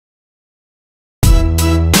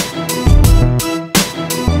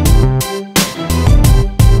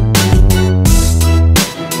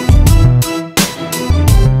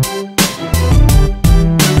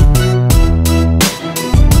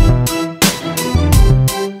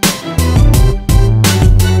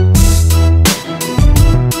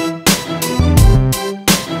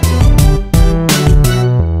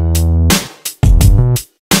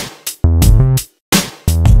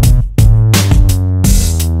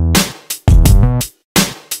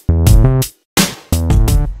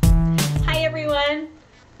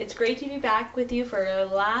great to be back with you for our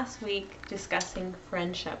last week discussing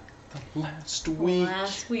friendship. Last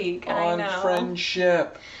week I on know.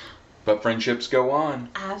 friendship. But friendships go on.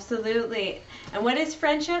 Absolutely. And what is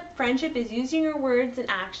friendship? Friendship is using your words and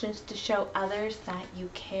actions to show others that you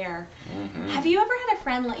care. Mm-hmm. Have you ever had a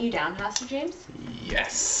friend let you down, Pastor James?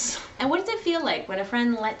 Yes. And what does it feel like when a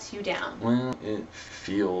friend lets you down? Well, it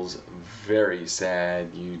feels very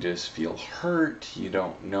sad. You just feel hurt. You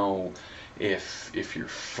don't know if you're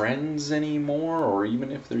friends anymore, or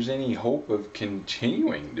even if there's any hope of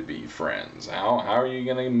continuing to be friends. How are you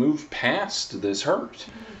going to move past this hurt?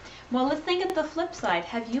 Well, let's think of the flip side.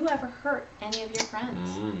 Have you ever hurt any of your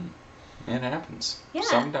friends? It happens. Yeah.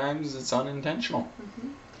 Sometimes it's unintentional.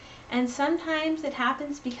 And sometimes it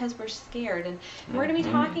happens because we're scared. And we're going to be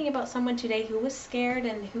talking about someone today who was scared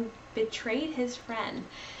and who betrayed his friend.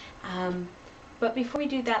 But before we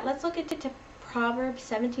do that, let's look at Proverbs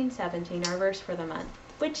 17:17, our verse for the month,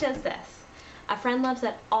 which says this: "A friend loves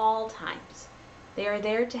at all times. They are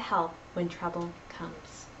there to help when trouble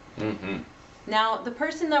comes." Now, the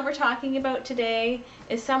person that we're talking about today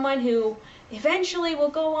is someone who eventually will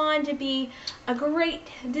go on to be a great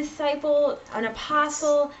disciple, an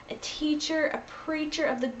apostle, a teacher, a preacher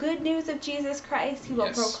of the good news of Jesus Christ. He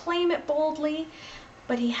will proclaim it boldly.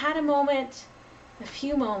 But he had a moment, a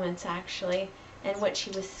few moments actually, in which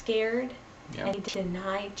he was scared and he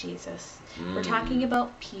denied Jesus. We're talking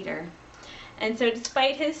about Peter. And so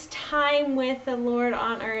despite his time with the Lord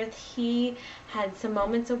on earth, he had some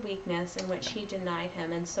moments of weakness in which he denied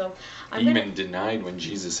him. And so denied when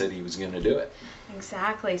Jesus said he was going to do it.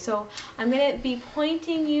 Exactly. So I'm going to be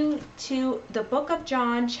pointing you to the book of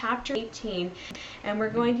John, chapter 18, and we're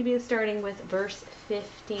going to be starting with verse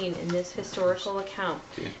 15 in this historical account.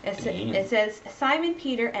 It says, "Simon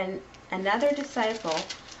Peter and another disciple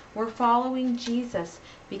were following Jesus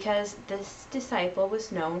because this disciple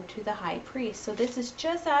was known to the high priest." So this is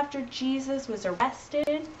just after Jesus was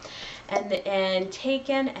arrested and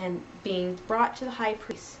taken and being brought to the high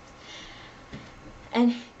priest.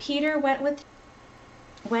 And Peter went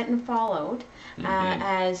and followed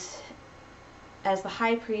as the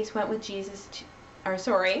high priest went with Jesus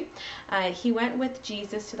he went with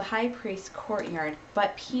Jesus to the high priest's courtyard,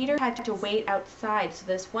 but Peter had to wait outside. So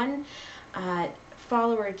this one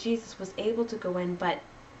follower of Jesus was able to go in, but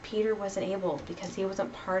Peter wasn't able because he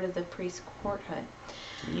wasn't part of the priest's courthood.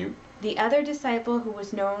 The other disciple, who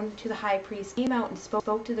was known to the high priest, came out and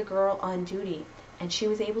spoke to the girl on duty, and she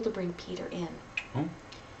was able to bring Peter in.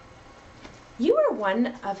 "You are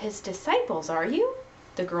one of his disciples, are you?"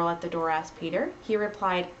 the girl at the door asked Peter. He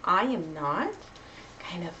replied, "I am not."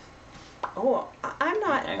 I'm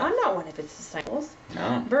not one of his disciples.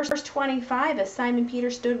 No. Verse 25, as Simon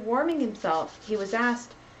Peter stood warming himself, he was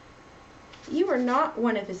asked, "You are not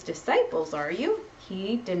one of his disciples, are you?"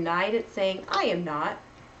 He denied it, saying, "I am not."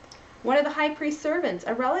 One of the high priest's servants,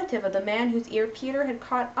 a relative of the man whose ear Peter had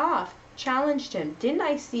cut off, challenged him. "Didn't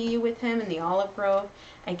I see you with him in the olive grove?"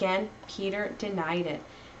 Again, Peter denied it.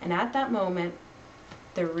 And at that moment,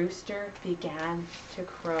 the rooster began to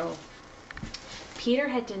crow. Peter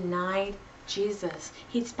had denied Jesus.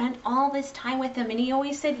 He'd spent all this time with him, and he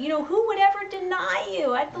always said, "Who would ever deny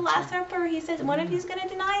you?" At the Last Supper, he says, "One of you's going to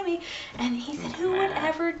deny me." And he said, "Who would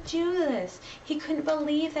ever do this?" He couldn't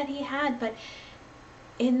believe that he had, but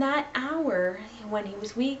in that hour, when he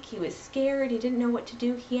was weak, he was scared, he didn't know what to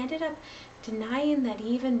do, he ended up denying that he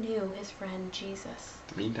even knew his friend Jesus.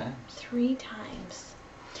 3 times. 3 times.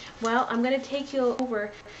 Well, I'm going to take you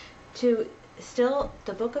over to still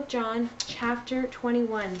the book of John, chapter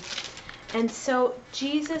 21. And so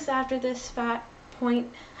Jesus, after this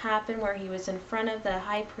point happened where he was in front of the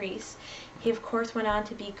high priest, he of course went on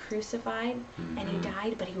to be crucified and he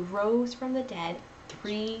died, but he rose from the dead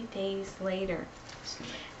 3 days later.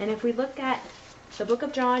 And if we look at the book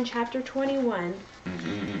of John, chapter 21,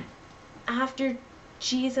 after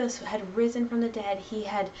Jesus had risen from the dead, he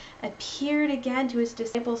had appeared again to his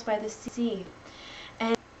disciples by the sea.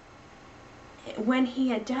 And when he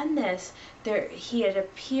had done this, he had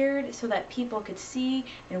appeared so that people could see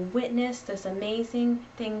and witness this amazing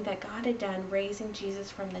thing that God had done, raising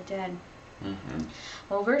Jesus from the dead.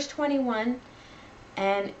 Well, verse 21,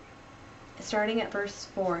 and starting at verse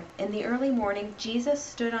 4. "In the early morning, Jesus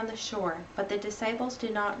stood on the shore, but the disciples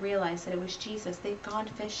did not realize that it was Jesus. They'd gone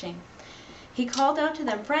fishing. He called out to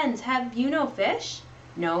them, 'Friends, have you no fish?'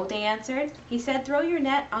 'No,' they answered. He said, 'Throw your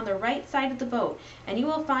net on the right side of the boat, and you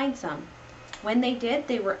will find some.' When they did,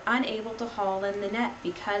 they were unable to haul in the net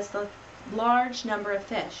because the large number of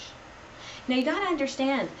fish." Now you gotta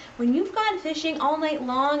understand, when you've gone fishing all night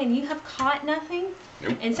long and you have caught nothing,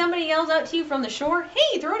 and somebody yells out to you from the shore,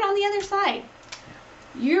 "Hey, throw it on the other side."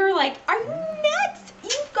 You're like, are you nuts?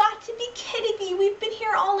 You've got to be kidding me. We've been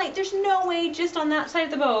here all night. There's no way just on that side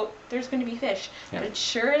of the boat there's going to be fish. Yeah. But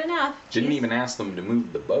sure enough. Didn't even ask them to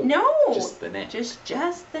move the boat. No. Just the net.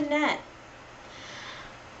 Just the net.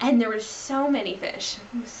 And there were so many fish.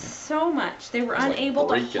 So much. They were unable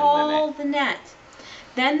to haul the net.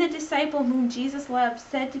 Then the disciple whom Jesus loved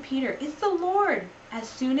said to Peter, "It's the Lord." As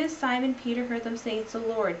soon as Simon Peter heard them say, "It's the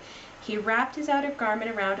Lord," he wrapped his outer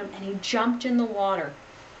garment around him and he jumped in the water.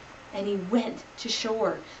 And he went to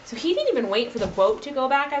shore. So he didn't even wait for the boat to go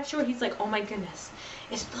back offshore. He's like, oh my goodness,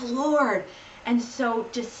 it's the Lord. And so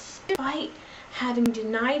despite having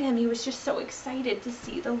denied him, he was just so excited to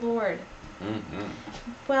see the Lord. Mm-hmm.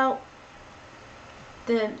 Well,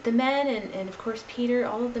 the men and of course Peter,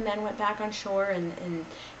 all of the men went back on shore, and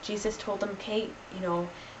Jesus told them, okay, you know,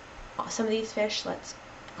 some of these fish,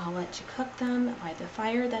 I'll let you cook them by the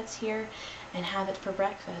fire that's here and have it for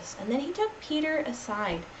breakfast. And then he took Peter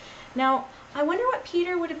aside. Now, I wonder what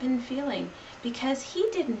Peter would have been feeling, because he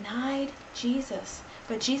denied Jesus.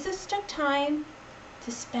 But Jesus took time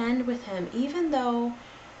to spend with him, even though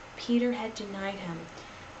Peter had denied him.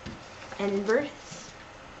 And in verse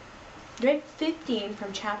 15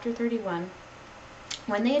 from chapter 31,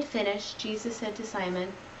 when they had finished, Jesus said to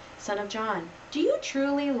Simon, son of John, "Do you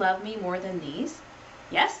truly love me more than these?"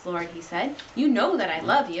 "Yes, Lord," he said. "You know that I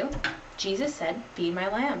love you." Jesus said, "Feed my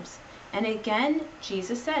lambs." And again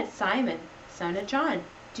Jesus said, "Simon, son of John,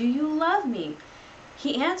 do you love me?"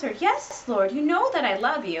 He answered, "Yes, Lord, you know that I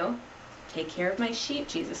love you." "Take care of my sheep,"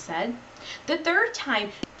 Jesus said. The third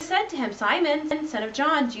time he said to him, "Simon, son of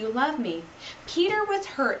John, do you love me?" Peter was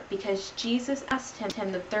hurt because Jesus asked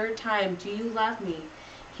him the third time, "Do you love me?"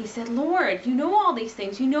 He said, "Lord, you know all these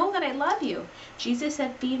things. You know that I love you." Jesus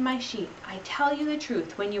said, "Feed my sheep. I tell you the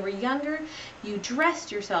truth. When you were younger, you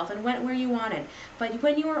dressed yourself and went where you wanted. But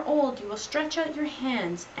when you are old, you will stretch out your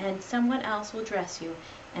hands, and someone else will dress you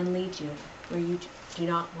and lead you where you do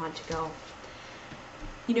not want to go."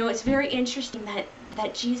 You know, it's very interesting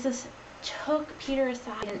that Jesus took Peter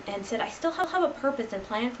aside and said, "I still have a purpose and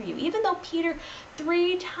plan for you." Even though Peter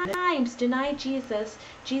 3 times denied Jesus,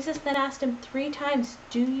 Jesus then asked him 3 times,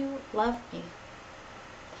 "Do you love me?"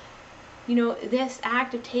 You know, this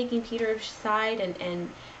act of taking Peter aside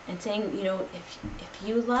and saying, you know, if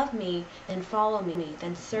you love me, then follow me,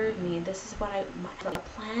 then serve me. This is what I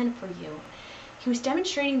plan for you. He was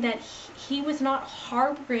demonstrating that he was not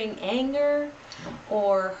harboring anger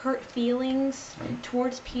or hurt feelings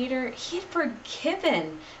towards Peter. He had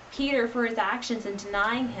forgiven Peter for his actions in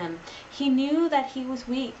denying him. He knew that he was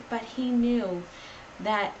weak, but he knew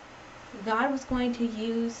that God was going to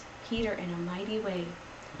use Peter in a mighty way.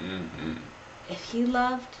 Mm-hmm. If he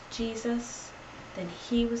loved Jesus, then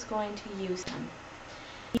he was going to use him.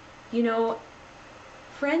 You know,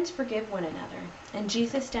 friends forgive one another, and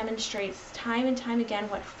Jesus demonstrates time and time again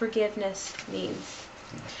what forgiveness means.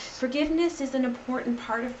 Forgiveness is an important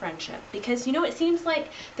part of friendship, because, you know, it seems like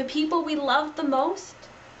the people we love the most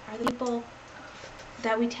are the people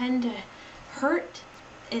that we tend to hurt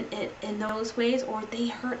in those ways, or they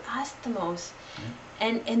hurt us the most.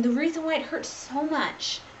 And the reason why it hurts so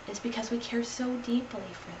much is because we care so deeply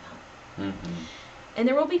for them. Mm-hmm. And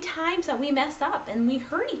there will be times that we mess up and we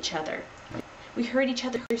hurt each other. We hurt each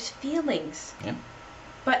other's feelings. Yeah.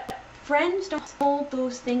 But friends don't hold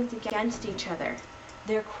those things against each other.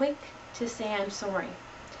 They're quick to say, "I'm sorry."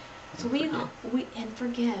 So we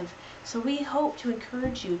forgive. So we hope to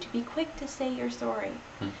encourage you to be quick to say you're sorry,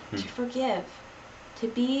 to forgive, to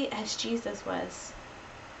be as Jesus was,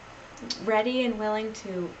 ready and willing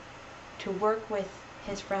to work with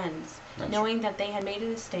his friends, knowing that they had made a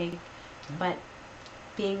mistake, but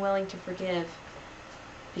being willing to forgive,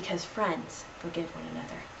 because friends forgive one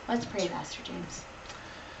another. Let's pray, Pastor James.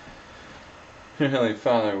 Heavenly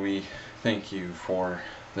Father, we thank you for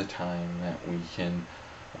the time that we can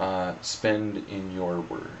spend in your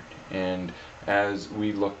word. And as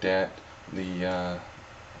we looked at the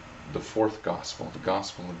 4th gospel, the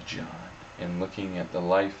Gospel of John, and looking at the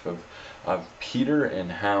life of Peter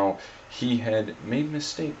and how he had made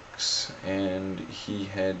mistakes and he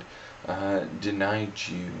had denied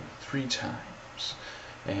you 3 times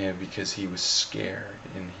because he was scared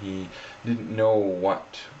and he didn't know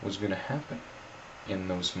what was going to happen in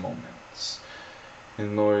those moments.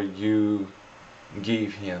 And Lord, you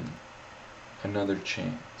gave him another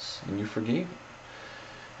chance and you forgave him.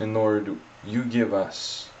 And Lord, you give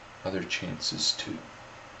us other chances too,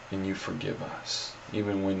 and you forgive us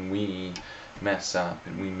even when we mess up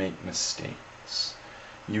and we make mistakes.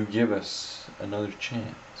 You give us another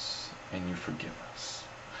chance and you forgive us.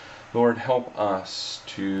 Lord, help us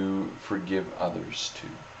to forgive others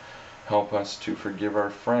too. Help us to forgive our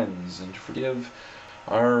friends and to forgive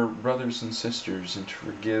our brothers and sisters and to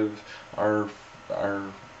forgive our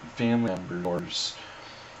family members.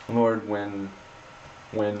 Lord, when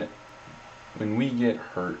we get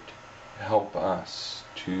hurt, help us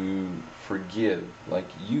to forgive like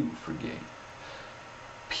you forgave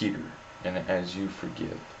Peter and as you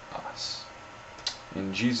forgive us.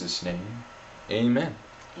 In Jesus' name, amen.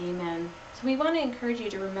 Amen. So we want to encourage you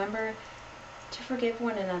to remember to forgive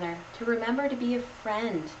one another, to remember to be a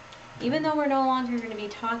friend. Even though we're no longer going to be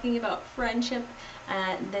talking about friendship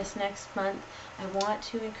this next month, I want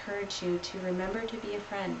to encourage you to remember to be a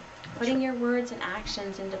friend, putting your words and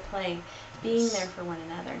actions into play, being there for one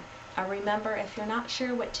another. Remember, if you're not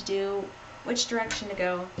sure what to do, which direction to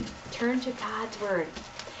go, turn to God's Word,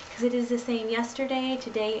 because it is the same yesterday,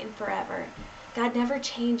 today, and forever. God never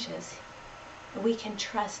changes. We can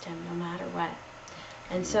trust Him no matter what.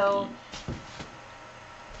 And so,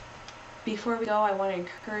 before we go, I want to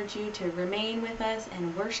encourage you to remain with us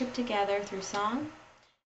and worship together through song.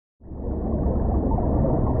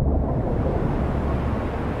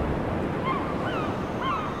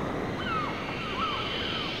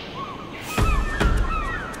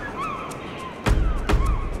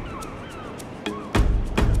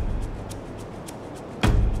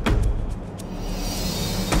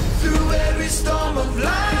 Through every storm of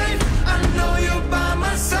life, I know you're by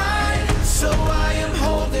my side, so I am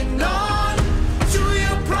holding on to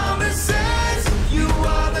your promises. You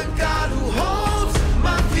are the God who holds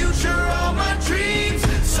my future, all my dreams,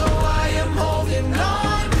 so I am holding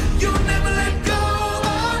on. You never let go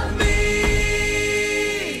of me.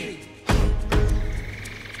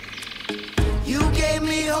 You gave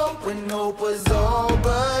me hope when hope was all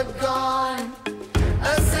but gone.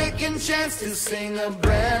 A second chance to sing a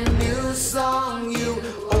brand new song. You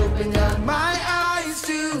opened up my eyes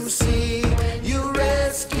to see. You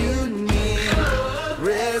rescued me,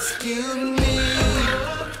 rescued me.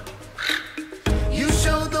 You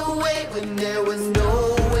showed the way when there was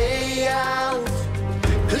no way out.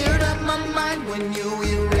 Cleared up my mind when you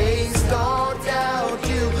erased